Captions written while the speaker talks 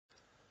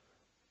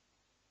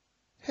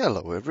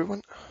Hello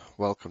everyone,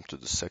 welcome to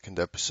the second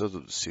episode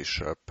of the C#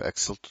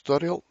 Excel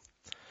tutorial,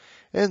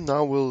 and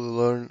now we'll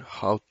learn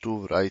how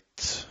to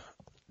write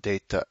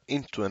data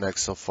into an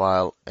Excel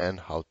file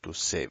and how to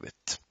save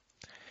it.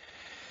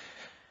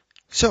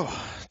 So,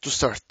 to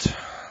start,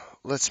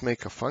 let's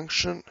make a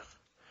function,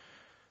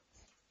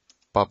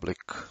 public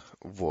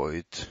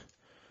void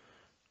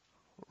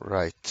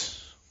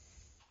write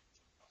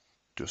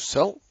to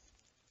cell,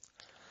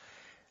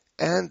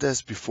 and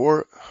as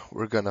before,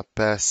 we're gonna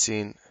pass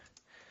in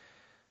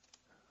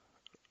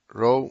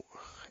row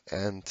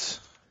and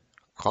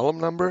column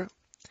number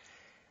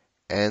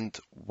and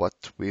what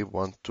we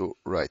want to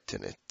write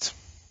in it.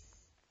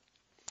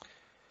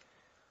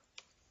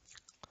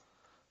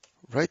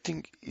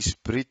 Writing is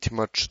pretty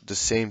much the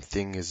same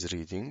thing as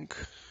reading,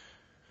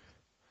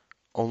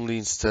 only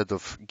instead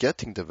of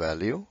getting the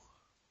value,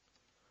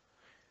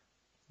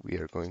 we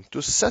are going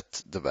to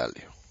set the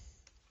value.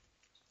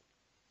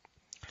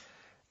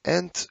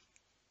 And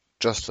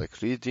just like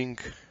reading,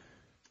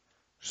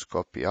 just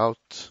copy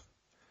out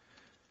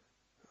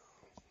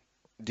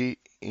the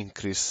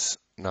increase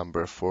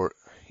number for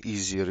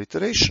easier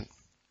iteration.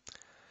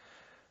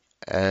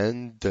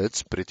 And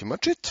that's pretty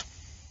much it.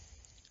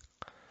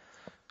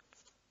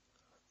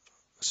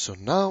 So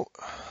now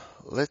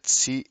let's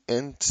see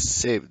and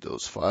save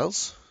those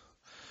files.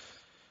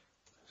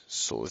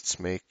 So let's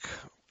make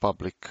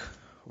public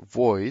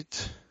void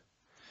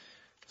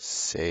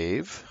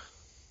save.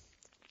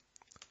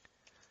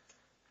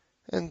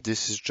 And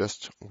this is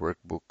just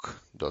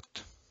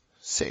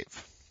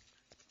workbook.save.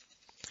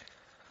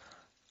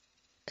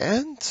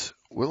 And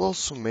we'll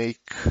also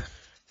make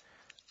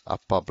a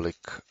public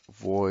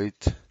void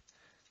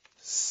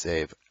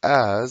save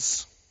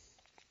as,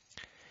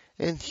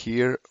 and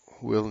here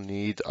we'll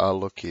need a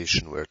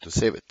location where to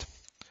save it.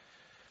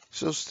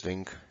 So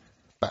string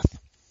path.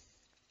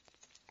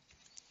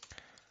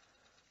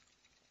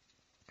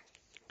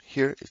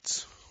 Here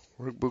it's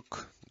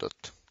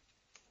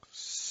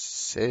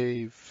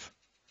workbook.save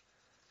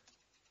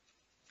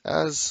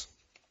as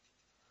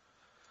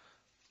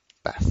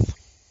path.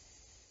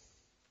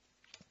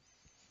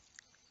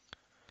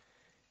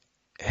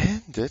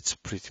 And that's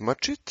pretty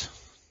much it.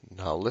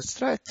 Now let's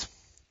try it.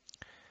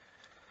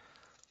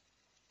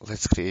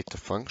 Let's create a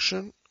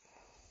function.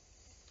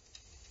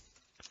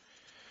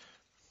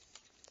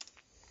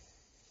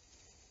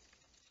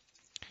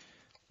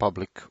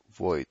 Public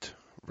void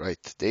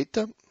write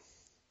data.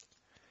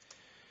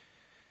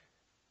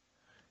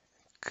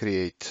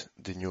 Create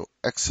the new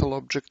Excel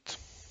object.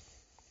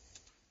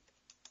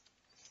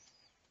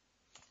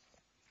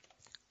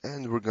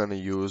 And we're gonna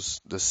use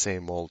the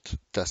same old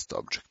test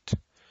object.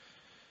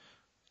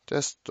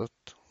 Test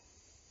dot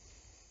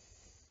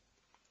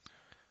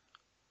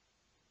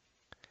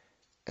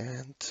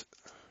and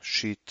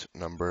sheet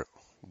number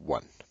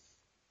 1.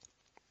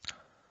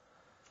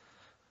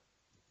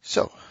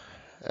 So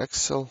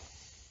Excel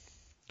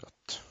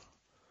dot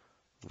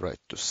write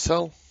to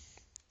cell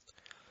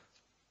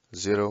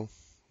 0,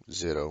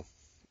 0,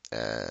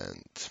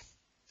 and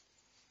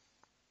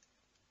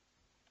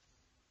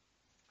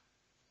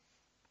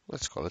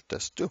let's call it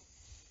test 2.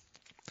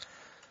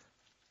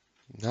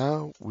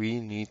 Now we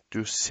need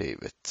to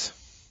save it.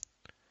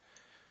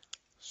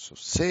 So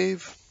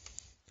save,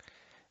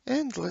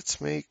 and let's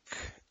make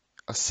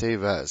a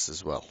save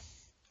as well.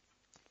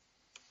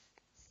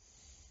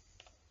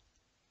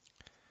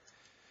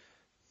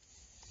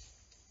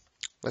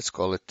 Let's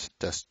call it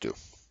test 2.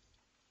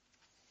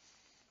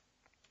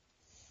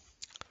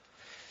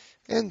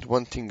 And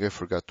one thing I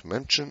forgot to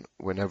mention,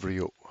 whenever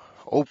you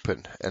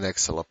open an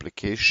Excel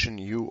application,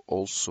 you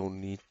also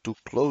need to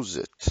close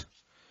it.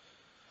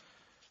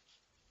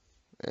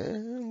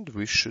 And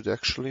we should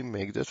actually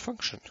make that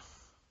function.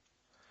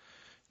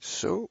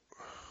 So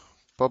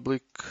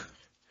public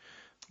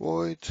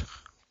void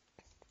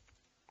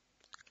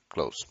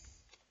close.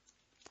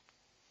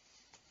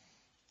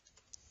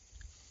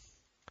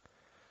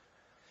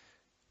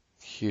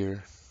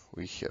 Here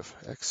we have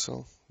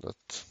Excel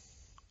dot,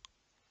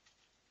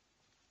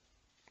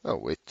 oh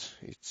wait,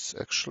 it's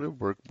actually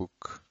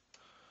workbook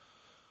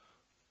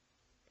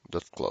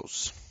dot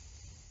close.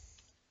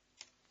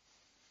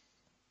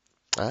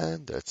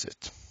 And that's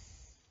it.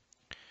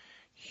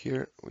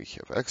 Here we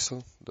have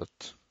Excel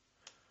dot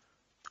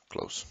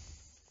close.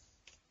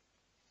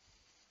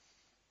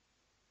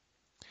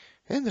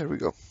 And there we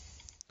go.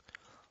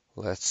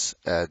 Let's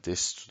add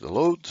this to the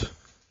load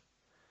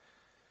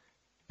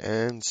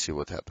and see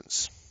what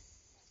happens.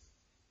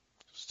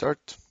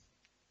 Start.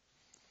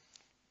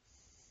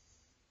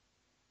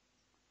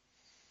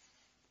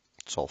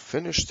 It's all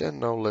finished, and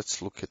now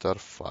let's look at our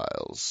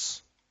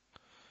files.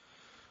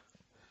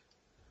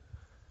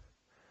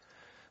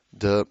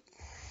 The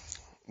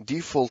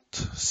default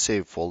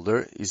save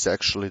folder is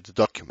actually the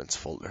documents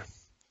folder.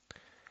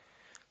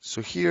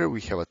 So here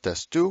we have a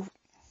test2.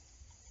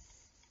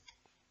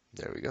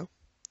 There we go.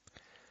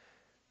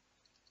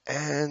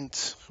 And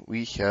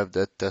we have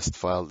that test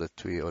file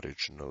that we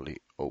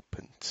originally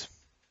opened.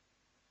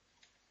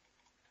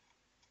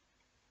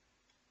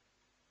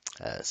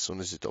 As soon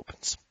as it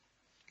opens.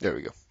 There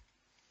we go.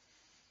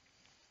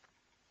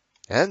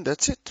 And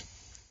that's it.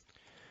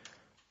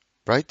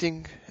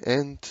 Writing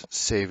and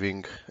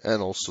saving,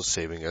 and also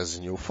saving as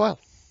a new file.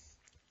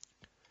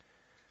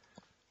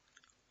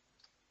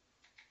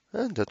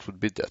 And that would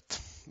be that.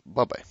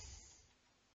 Bye bye.